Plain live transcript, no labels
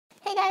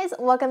Hey guys,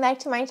 welcome back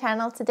to my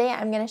channel. Today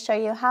I'm going to show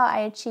you how I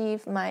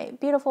achieve my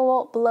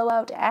beautiful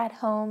blowout at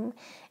home.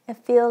 It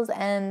feels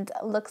and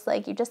looks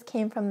like you just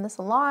came from the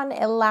salon.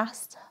 It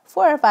lasts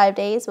 4 or 5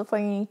 days before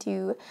you need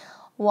to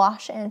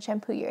wash and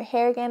shampoo your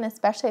hair again,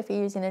 especially if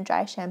you're using a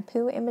dry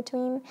shampoo in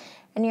between,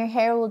 and your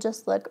hair will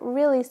just look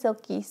really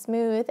silky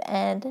smooth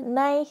and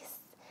nice.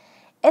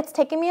 It's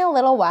taken me a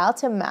little while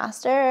to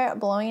master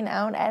blowing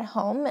out at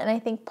home, and I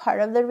think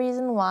part of the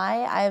reason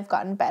why I've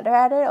gotten better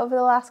at it over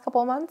the last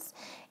couple of months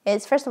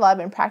is, first of all, I've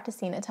been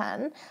practicing a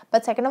ton,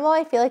 but second of all,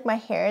 I feel like my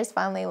hair is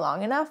finally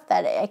long enough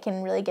that I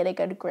can really get a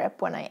good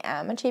grip when I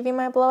am achieving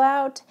my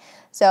blowout.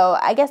 So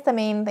I guess the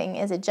main thing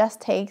is it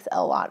just takes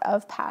a lot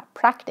of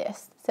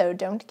practice, so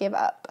don't give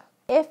up.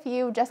 If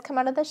you just come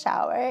out of the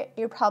shower,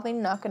 you're probably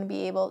not going to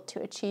be able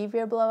to achieve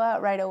your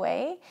blowout right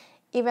away,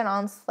 even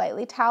on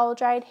slightly towel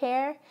dried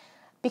hair,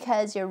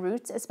 because your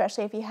roots,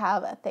 especially if you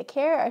have a thick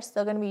hair, are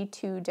still going to be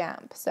too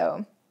damp.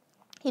 So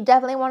you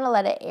definitely want to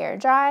let it air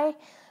dry.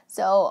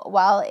 So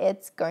while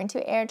it's going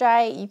to air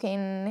dry, you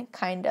can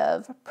kind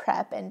of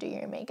prep and do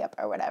your makeup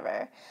or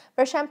whatever.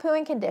 For shampoo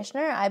and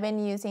conditioner, I've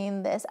been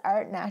using this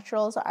Art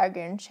Naturals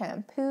Argan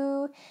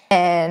shampoo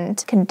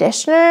and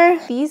conditioner.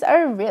 These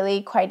are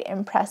really quite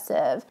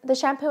impressive. The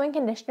shampoo and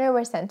conditioner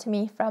were sent to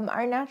me from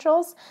Art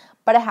Naturals,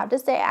 but I have to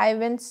say I've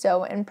been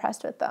so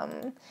impressed with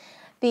them.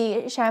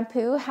 The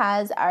shampoo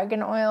has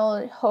argan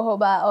oil,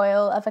 jojoba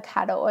oil,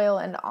 avocado oil,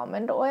 and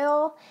almond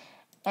oil.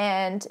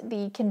 And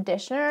the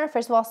conditioner,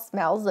 first of all,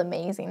 smells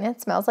amazing. It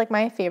smells like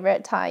my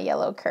favorite Thai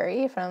yellow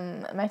curry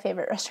from my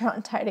favorite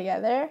restaurant, Thai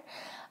Together.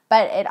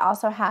 But it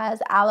also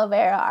has aloe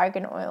vera,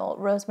 argan oil,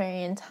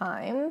 rosemary, and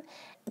thyme.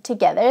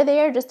 Together, they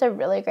are just a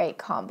really great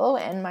combo,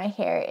 and my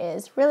hair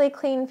is really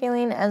clean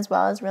feeling as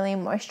well as really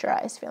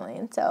moisturized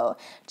feeling. So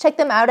check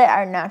them out at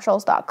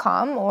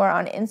artnaturals.com or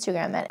on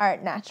Instagram at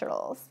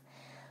artnaturals.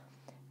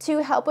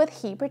 To help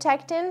with heat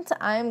protectant,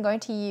 I'm going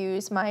to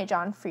use my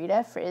John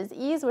Frieda Frizz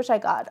Ease, which I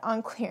got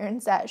on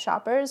clearance at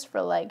Shoppers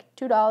for like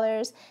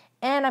 $2.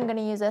 And I'm going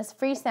to use this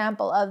free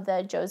sample of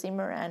the Josie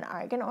Maran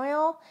Argan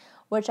Oil,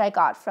 which I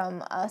got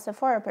from a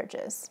Sephora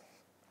purchase.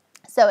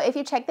 So if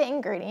you check the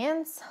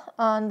ingredients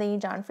on the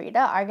John Frieda,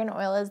 argan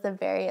oil is the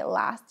very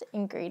last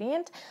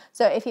ingredient.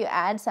 So if you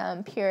add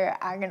some pure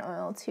argan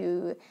oil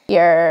to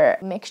your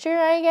mixture,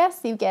 I guess,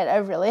 you get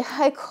a really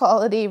high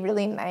quality,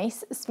 really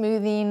nice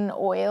smoothing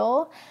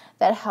oil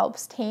that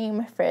helps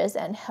tame frizz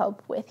and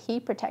help with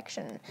heat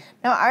protection.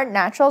 Now, Art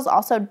Naturals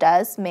also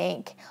does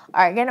make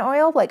argan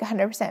oil, like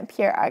 100%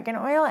 pure argan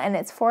oil, and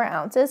it's 4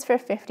 ounces for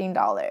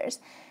 $15.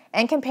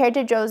 And compared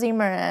to Josie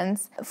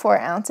Maran's 4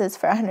 ounces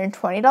for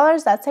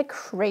 $120, that's a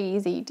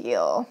crazy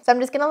deal. So I'm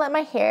just gonna let my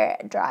hair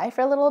dry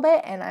for a little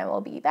bit and I will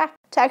be back.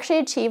 To actually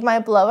achieve my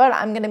blowout,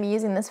 I'm gonna be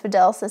using this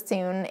Vidal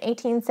Sassoon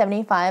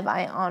 1875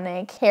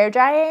 Ionic hair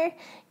dryer.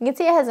 You can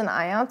see it has an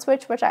ion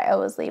switch, which I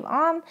always leave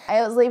on. I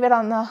always leave it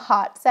on the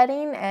hot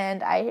setting,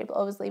 and I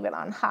always leave it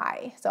on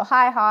high. So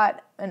high,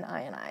 hot, and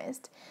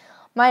ionized.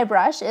 My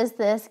brush is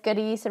this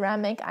Goody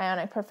Ceramic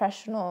Ionic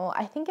Professional.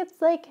 I think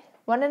it's like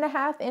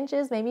 1.5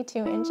 inches, maybe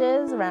 2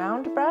 inches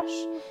round brush.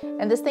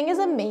 And this thing is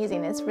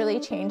amazing. It's really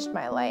changed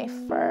my life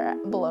for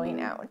blowing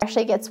out. It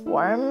actually gets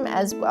warm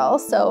as well,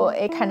 so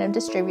it kind of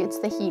distributes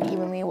the heat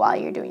evenly while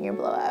you're doing your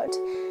blowout.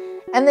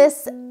 And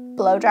this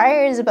blow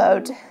dryer is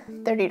about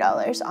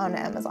 $30 on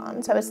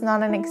Amazon, so it's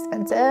not an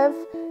expensive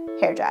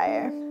hair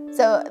dryer.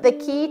 So the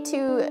key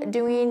to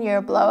doing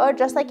your blowout,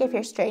 just like if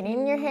you're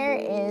straightening your hair,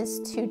 is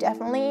to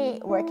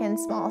definitely work in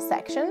small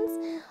sections.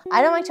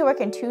 I don't like to work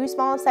in too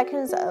small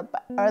sections,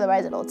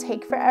 otherwise it'll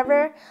take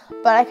forever,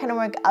 but I kind of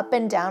work up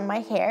and down my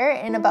hair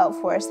in about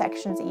 4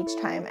 sections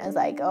each time as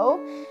I go,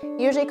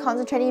 usually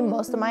concentrating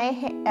most of my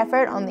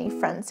effort on the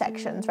front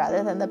sections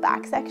rather than the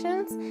back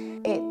sections.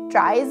 It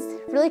dries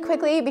really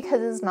quickly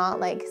because it's not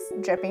like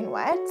dripping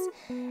wet,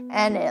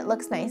 and it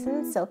looks nice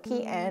and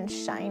silky and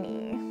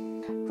shiny.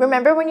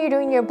 Remember when you're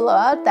doing your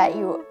blowout that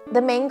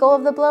the main goal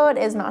of the blowout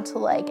is not to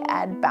like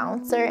add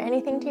bounce or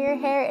anything to your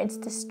hair, it's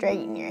to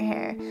straighten your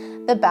hair.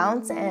 The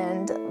bounce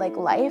and like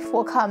life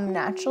will come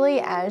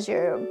naturally as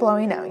you're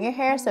blowing out your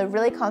hair, so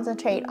really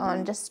concentrate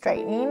on just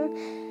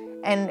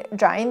straightening and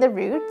drying the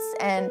roots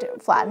and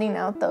flattening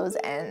out those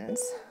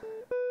ends.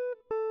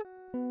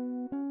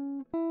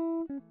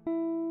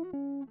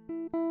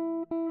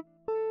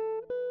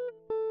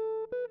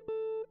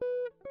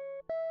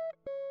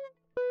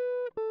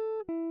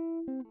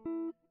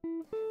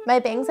 My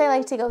bangs, I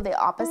like to go the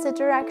opposite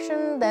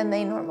direction than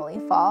they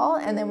normally fall,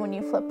 and then when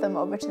you flip them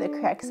over to the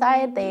correct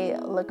side, they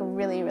look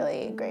really,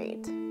 really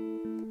great.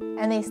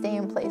 And they stay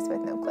in place with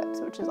no clips,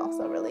 which is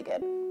also really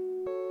good.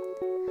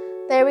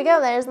 There we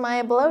go, there's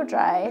my blow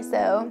dry.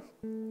 So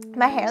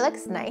my hair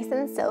looks nice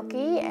and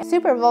silky and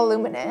super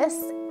voluminous,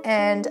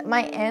 and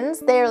my ends,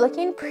 they're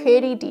looking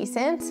pretty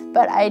decent,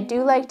 but I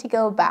do like to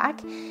go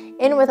back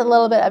in with a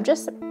little bit of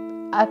just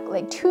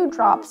like 2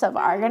 drops of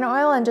argan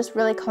oil and just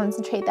really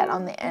concentrate that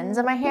on the ends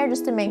of my hair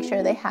just to make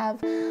sure they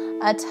have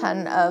a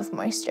ton of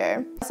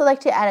moisture. I also like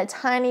to add a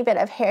tiny bit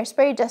of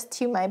hairspray just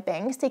to my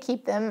bangs to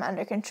keep them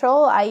under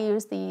control. I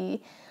use the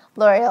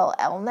L'Oreal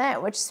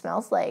Elnet, which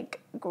smells like,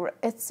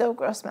 it's so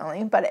gross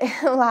smelling, but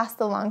it lasts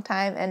a long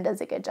time and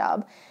does a good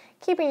job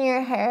keeping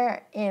your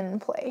hair in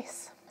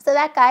place. So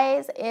that,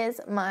 guys,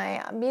 is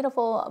my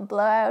beautiful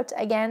blowout.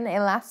 Again, it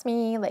lasts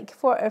me like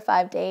 4 or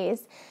 5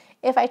 days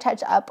if I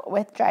touch up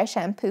with dry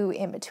shampoo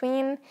in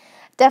between.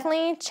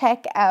 Definitely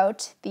check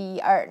out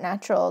the Art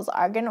Naturals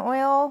Argan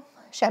Oil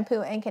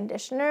shampoo and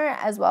conditioner,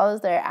 as well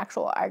as their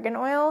actual argan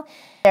oil.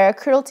 They're a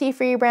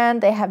cruelty-free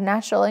brand. They have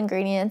natural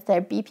ingredients.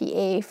 They're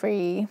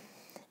BPA-free,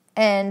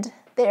 and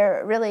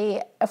they're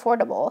really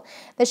affordable.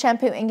 The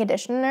shampoo and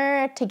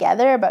conditioner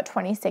together are about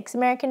 26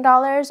 American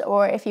dollars,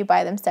 or if you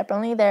buy them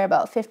separately, they're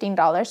about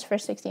 $15 for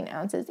 16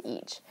 ounces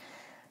each.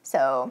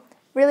 So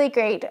really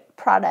great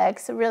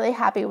products, really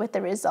happy with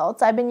the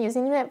results. I've been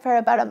using it for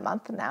about a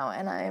month now,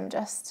 and I'm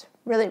just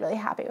really, really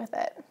happy with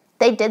it.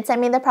 They did send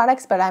me the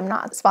products, but I'm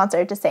not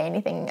sponsored to say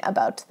anything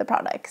about the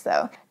product.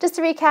 So just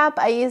to recap,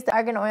 I used the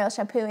Argan Oil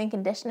shampoo and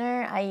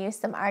conditioner. I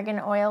used some Argan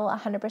Oil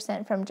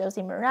 100% from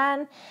Josie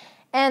Moran,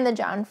 and the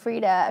John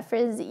Frieda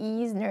Frizz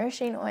Ease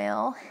Nourishing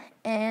Oil.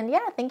 And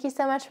yeah, thank you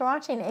so much for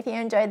watching. If you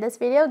enjoyed this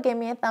video, give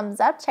me a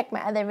thumbs up, check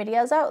my other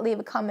videos out, leave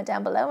a comment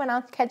down below, and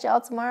I'll catch you all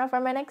tomorrow for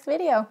my next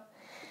video.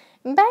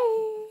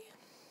 Bye!